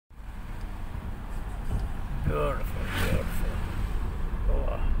Beautiful, beautiful.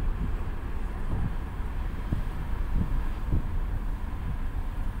 Wow.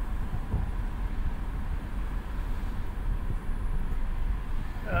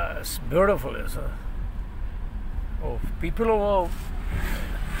 It's beautiful, isn't it? Oh, people over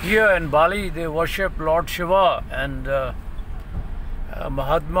here in Bali, they worship Lord Shiva and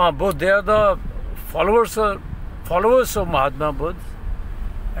Mahatma Buddha. They are the followers of Mahatma Buddha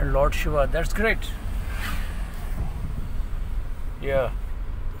and Lord Shiva. That's great. Yeah.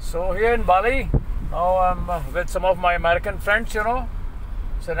 So here in Bali, now I'm with some of my American friends, you know.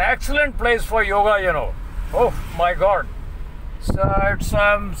 It's an excellent place for yoga, you know. Oh my God. So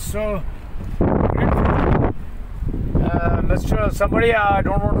I'm so grateful. Mr. Somebody I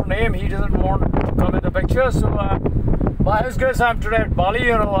don't want to name, he doesn't want to come in the picture. So by his grace, I'm today at Bali,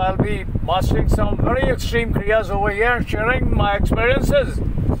 you know. I'll be mastering some very extreme kriyas over here and sharing my experiences.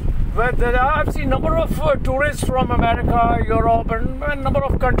 With I've seen a number of tourists from America, Europe and a number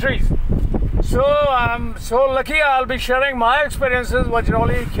of countries. So I'm so lucky I'll be sharing my experiences,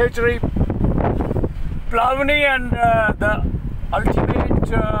 Vajrauli, Khechari, Plavani and the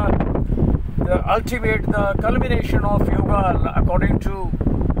culmination of yoga according to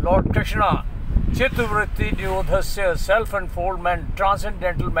Lord Krishna. Chittavritti Nirodhasya, self-unfoldment,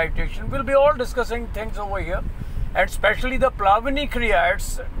 transcendental meditation. We'll be all discussing things over here. And especially the Plavani Kriya.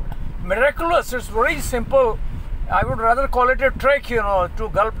 It's miraculous. It's very simple. I would rather call it a trick, you know, to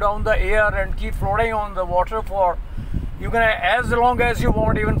gulp down the air and keep floating on the water for, you can, as long as you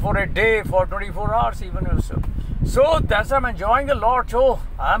want, even for a day, for 24 hours even. So that's, I'm enjoying a lot. Oh,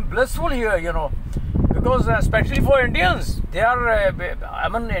 I'm blissful here, you know, because especially for Indians, they are,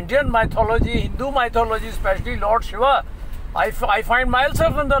 I'm an Indian mythology, Hindu mythology, especially Lord Shiva. I find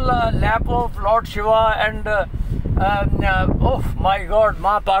myself in the lap of Lord Shiva and oh my God,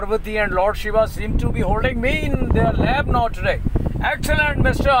 Ma Parvati and Lord Shiva seem to be holding me in their lap now today. Excellent,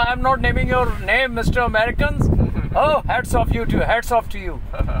 Mr. I'm not naming your name, Mr. Americans. Oh, hats off you too. Hats off to you.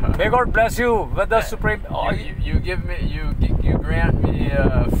 May God bless you with the supreme. Oh, you grant me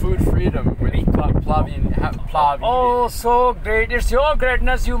food freedom with Plavani. Oh, so great! It's your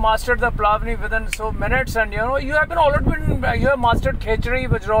greatness. You mastered the Plavani within so minutes, and you know you have you have mastered Khechari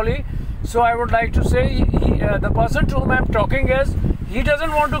Vajrauli. So I would like to say, the person to whom I'm talking is, he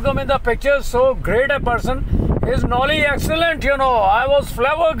doesn't want to come in the picture. So great a person. His knowledge excellent. You know, I was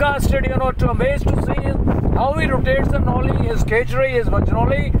flabbergasted. You know, amazed to see how he rotates the knowledge, his Khechari, his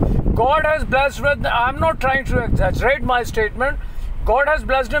Vajrauli. God has blessed with, I'm not trying to exaggerate my statement, God has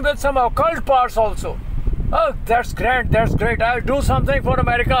blessed him with some occult parts also. Oh, that's great, that's great. I'll do something for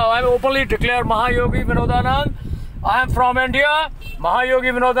America. I openly declare Mahayogi Vinodanand. I am from India,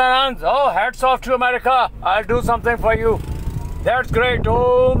 Mahayogi Vinodanand. Oh, hats off to America. I'll do something for you. That's great.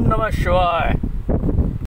 Om Namah Shivaya.